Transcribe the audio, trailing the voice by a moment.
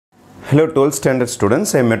Hello 12th standard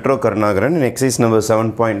students, I am Metro Karnagaran. In exercise number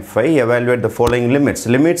 7.5, evaluate the following limits.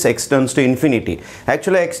 Limits x turns to infinity.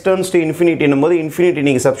 Actually x turns to infinity என்னும்போது infinity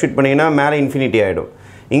நீங்க substitute பண்ணீங்கன்னா மேலே infinity ஆயிடும்.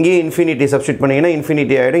 இங்கே infinity substitute பண்ணீங்கன்னா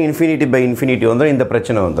infinity ஆயிடும். Infinity by infinity வந்துரும், இந்த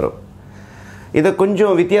பிரச்சனை வந்துரும். இதை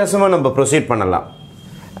கொஞ்சம் வித்தியாசமா நம்ம proceed பண்ணலாம்.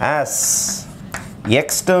 As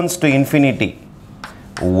x turns to infinity,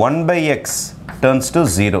 1 by x turns to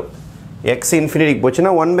 0. x infinity போச்சுனா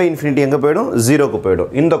 1 by infinity எங்க போய்டும் 0 க்கு போய்டும்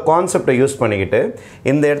இந்த கான்செப்டை யூஸ் பண்ணிக்கிட்டு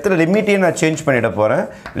இந்த இடத்துல லிமிட்டை நான் சேஞ்ச் பண்ணிட போறேன்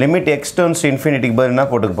limit x turns to infinity க்கு பதிலா என்ன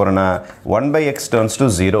போட்டுக்க போறேன்னா 1 by x turns to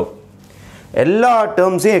 0 எல்லா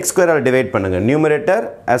டேர்ம்ஸையும் x ஸ்கொயர் ஆல் டிவைட் பண்ணுங்க numerator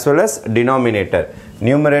as well as denominator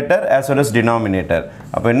as well as denominator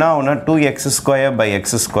அப்ப என்ன ஆகும்னா 2x square by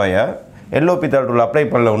x square LHOPITAL rule apply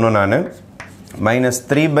பண்ணல இன்னும் நான்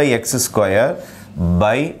 -3 by x square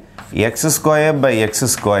by x square by x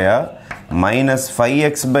square minus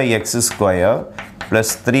 5x by x square plus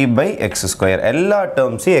 3 by x square எல்லா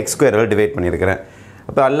டேர்ம்ஸையும் x square all divide பண்ணியிருக்கிறேன்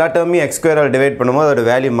அப்போ எல்லா டேர்மையும் x ஸ்கொயர் ஆல் டிவைட் பண்ணும்போது அதோட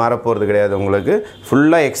value மாற போகிறது கிடையாது உங்களுக்கு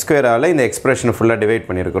ஃபுல்லாக x ஸ்கொயர் ஆல் இந்த எக்ஸ்பிரஷனை ஃபுல்லாக டிவைட்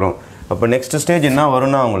பண்ணியிருக்கிறோம் அப்போ நெக்ஸ்ட் ஸ்டேஜ் என்ன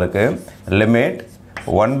வரும்னா உங்களுக்கு limit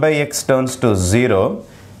 1 by x turns to 0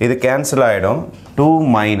 இது கேன்சல் ஆகிடும் 2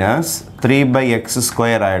 minus 3 by x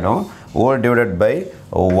ஸ்கொயர் ஆகிடும் all divided by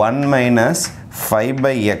 1 minus 5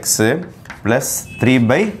 by x plus 3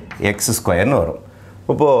 by x square னு வரும்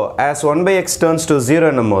இப்போ as 1 by x turns to 0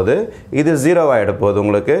 என்னும்போது இது 0 ஆயிட போகுது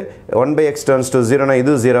உங்களுக்கு 1 by x turns to 0 னா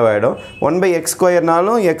இது 0 ஆயிடும் 1 by x square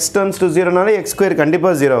நாலும் x turns to 0 நாலும் x square கண்டிப்பா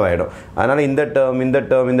 0 ஆயிடும் அதனால இந்த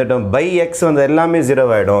term by x வந்து எல்லாமே 0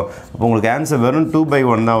 ஆயிடும் அப்போ உங்களுக்கு ஆன்சர் வெறும் 2 by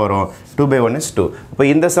 1 தான் வரும் 2 by 1 is 2 அப்போ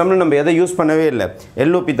இந்த சம்ல நம்ம எதை யூஸ் பண்ணவே இல்லை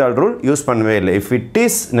LHOPITAL ரூல் யூஸ் பண்ணவே இல்லை if it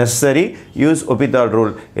is necessary use HOPITAL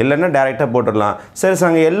rule இல்லைன்னா டைரக்டா போட்டுடலாம் சரி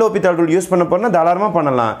சாங்க LHOPITAL ரூல் யூஸ் பண்ண போறனா தாராளமா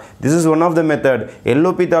பண்ணலாம் this is one of the method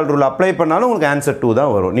LHOPITAL rule apply பண்ணாலும் உங்களுக்கு ஆன்சர் 2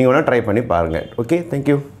 தான் வரும் நீங்க வேணா ட்ரை பண்ணி பாருங்க ஓகே thank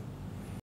you